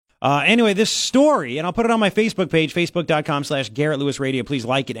Anyway, this story, and I'll put it on my Facebook page, facebook.com/Garrett Lewis Radio. Please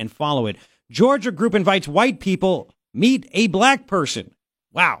like it and follow it. Georgia group invites white people meet a black person.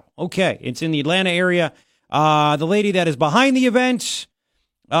 Wow. Okay. It's in the Atlanta area. The lady that is behind the event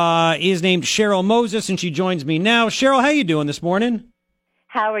is named Cheryl Moses, and she joins me now. Cheryl, how you doing this morning?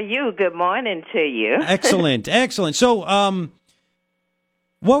 How are you? Good morning to you. Excellent. Excellent. So,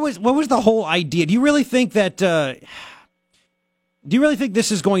 what was the whole idea? Do you really think that,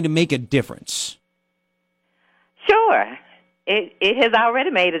 this is going to make a difference? Sure. It has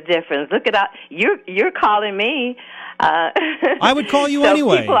already made a difference. Look at you're calling me. I would call you so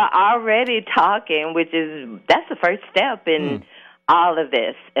anyway. People are already talking, that's the first step in all of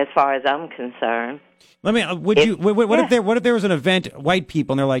this, as far as I'm concerned. Let me. What if there was an event, white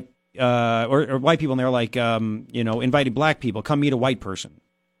people, and they're like, or white people, and they're like, inviting black people, come meet a white person.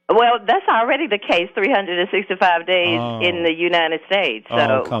 Well, that's already the case 365 days in the United States.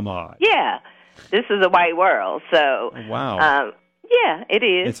 So, come on. Yeah. This is a white world, so... Wow. Yeah, it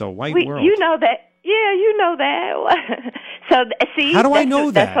is. It's a white world. You know that. Yeah, you know that. So, see... How do I know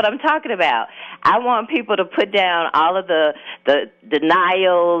that? That's what I'm talking about. I want people to put down all of the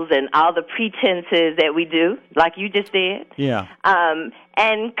denials and all the pretenses that we do, like you just did. Yeah.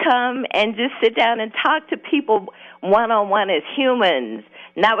 And come and just sit down and talk to people one-on-one as humans,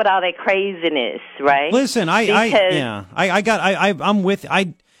 not with all that craziness, right? Listen,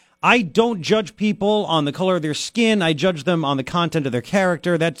 I don't judge people on the color of their skin. I judge them on the content of their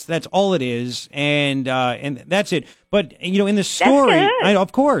character. That's all it is, and that's it. But in the story,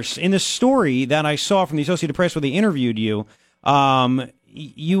 of course, in the story that I saw from the Associated Press where they interviewed you,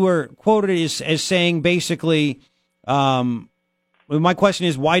 you were quoted as saying basically, my question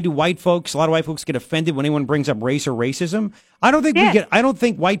is, why do a lot of white folks get offended when anyone brings up race or racism? I don't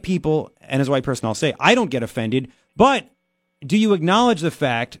think white people, and as a white person, I'll say I don't get offended, but. Do you acknowledge the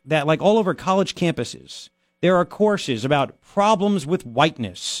fact that, like all over college campuses, there are courses about problems with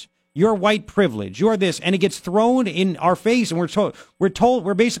whiteness? Your white privilege, you're this, and it gets thrown in our face, and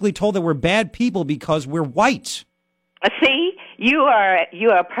we're basically told that we're bad people because we're white. See, you are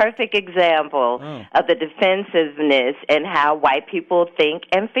a perfect example of the defensiveness and how white people think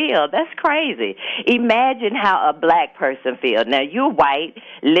and feel. That's crazy. Imagine how a black person feels. Now, you're white,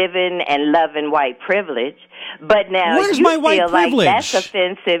 living and loving white privilege, but now you feel like that's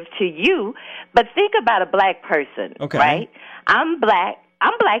offensive to you. But think about a black person, right? I'm black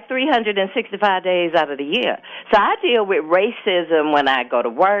 365 days out of the year. So I deal with racism when I go to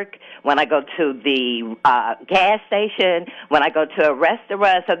work, when I go to the gas station, when I go to a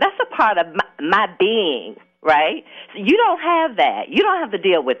restaurant. So that's a part of my being, right? So you don't have that. You don't have to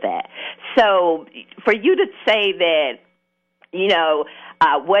deal with that. So for you to say that,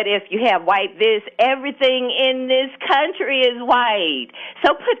 what if you have white this? Everything in this country is white.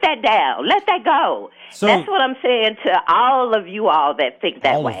 So put that down. Let that go. So, that's what I'm saying to all of you all that think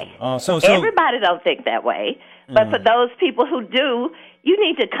that way. So everybody don't think that way. But for those people who do, you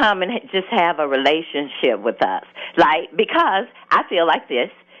need to come and just have a relationship with us. Because I feel like this.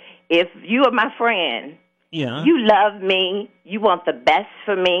 If you are my friend, you love me, you want the best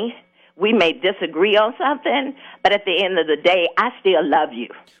for me, we may disagree on something, but at the end of the day, I still love you,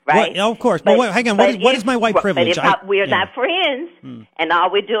 right? Well, of course. But hang on. What is my white privilege? But if we're not friends, and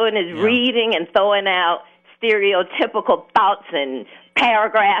all we're doing is reading and throwing out stereotypical thoughts and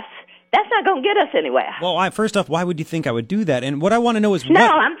paragraphs, that's not going to get us anywhere. Well, first off, why would you think I would do that? And what I want to know is I'm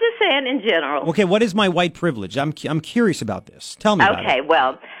just saying in general. Okay, what is my white privilege? I'm curious about this. Tell me about it. Okay,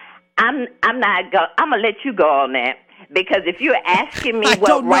 well, I'm going to let you go on that. Because if you're asking me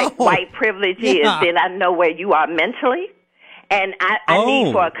what white privilege is, then I know where you are mentally. And I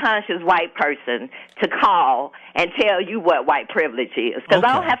need for a conscious white person to call and tell you what white privilege is. Because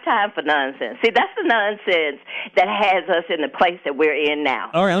I don't have time for nonsense. See, that's the nonsense that has us in the place that we're in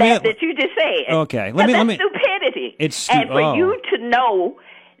now. All right, that you just said. Okay. That's stupidity. And for you to know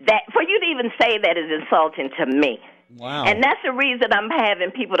that, for you to even say that is insulting to me. Wow. And that's the reason I'm having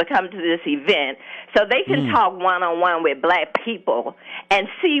people to come to this event, so they can talk one-on-one with black people and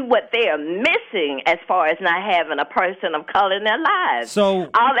see what they are missing as far as not having a person of color in their lives. So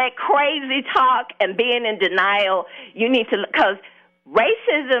all that crazy talk and being in denial, you need to, because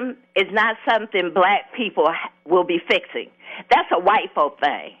racism is not something black people will be fixing. That's a white folk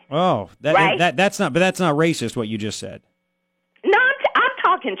thing. Oh, right? That's not racist, what you just said. No, I'm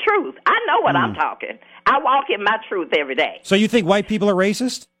talking truth. I know what I'm talking. I walk in my truth every day. So you think white people are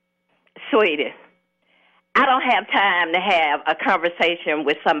racist? Sweetie, I don't have time to have a conversation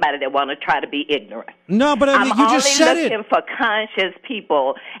with somebody that want to try to be ignorant. No, but I mean, you just said it. I'm only looking for conscious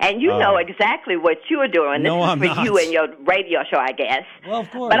people, and you know exactly what you're doing. This is for you and your radio show, I guess. Well, of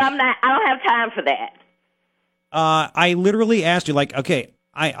course. But I'm not. I don't have time for that. I literally asked you, like, okay,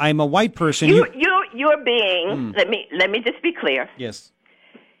 I'm a white person. You're being. Let me just be clear. Yes.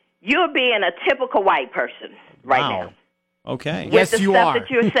 You're being a typical white person right now. Okay. With the stuff that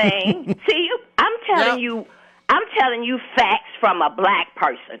you're saying. See, I'm telling you facts from a black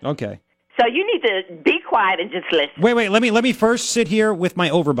person. Okay. So you need to be quiet and just listen. Wait. Let me first sit here with my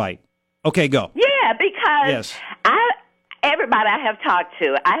overbite. Okay, go. Yeah, because everybody I have talked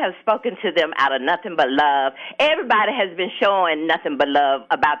to, I have spoken to them out of nothing but love. Everybody has been showing nothing but love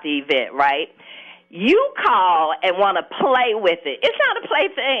about the event, right? You call and want to play with it. It's not a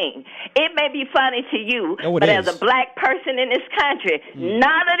plaything. It may be funny to you, but as a black person in this country,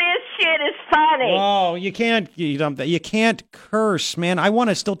 none of this shit is funny. Oh, you can't curse, man. I want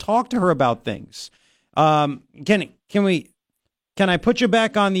to still talk to her about things. Can I put you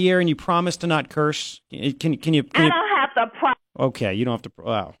back on the air and you promise to not curse? Can you? I don't have to promise. Okay, you don't have to.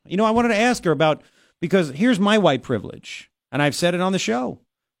 Wow. I wanted to ask her about, because here's my white privilege, and I've said it on the show.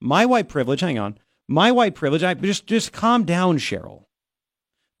 My white privilege. Hang on. My white privilege, just calm down, Cheryl.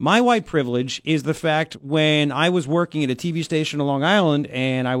 My white privilege is the fact when I was working at a TV station in Long Island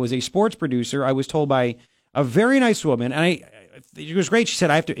and I was a sports producer, I was told by a very nice woman, and it was great. She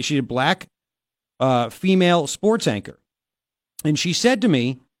said, she's a black female sports anchor. And she said to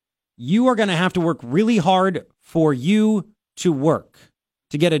me, you are going to have to work really hard for you to work,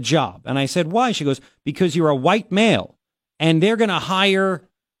 to get a job. And I said, why? She goes, because you're a white male and they're going to hire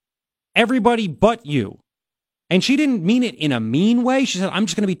everybody but you. And she didn't mean it in a mean way. She said, I'm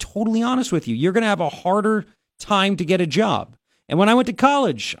just going to be totally honest with you. You're going to have a harder time to get a job. And when I went to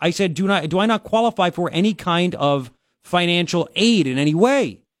college, I said, do I not qualify for any kind of financial aid in any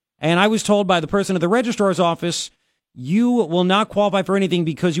way? And I was told by the person at the registrar's office, you will not qualify for anything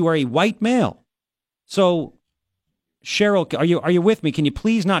because you are a white male. So, Cheryl, are you with me? Can you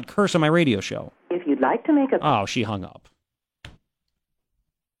please not curse on my radio show? If you'd like to make a... Oh, she hung up.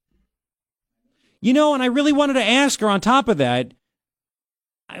 And I really wanted to ask her on top of that.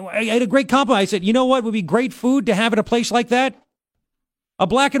 I had a great compliment. I said, you know what would be great food to have at a place like that? A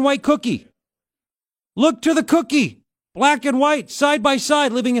black and white cookie. Look to the cookie. Black and white, side by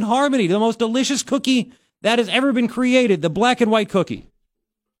side, living in harmony. The most delicious cookie that has ever been created, the black and white cookie.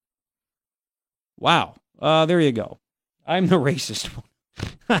 Wow. There you go. I'm the racist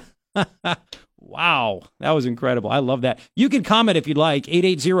one. Wow, that was incredible. I love that. You can comment if you'd like.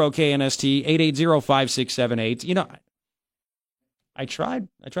 880-KNST, 880-5678. I tried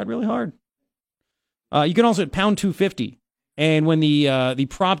really hard. You can also at pound 250. And when the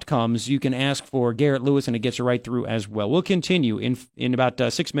prompt comes, you can ask for Garrett Lewis, and it gets you right through as well. We'll continue in about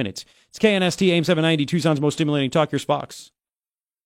 6 minutes. It's KNST, AM 790, Tucson's most stimulating talk. Here's Fox.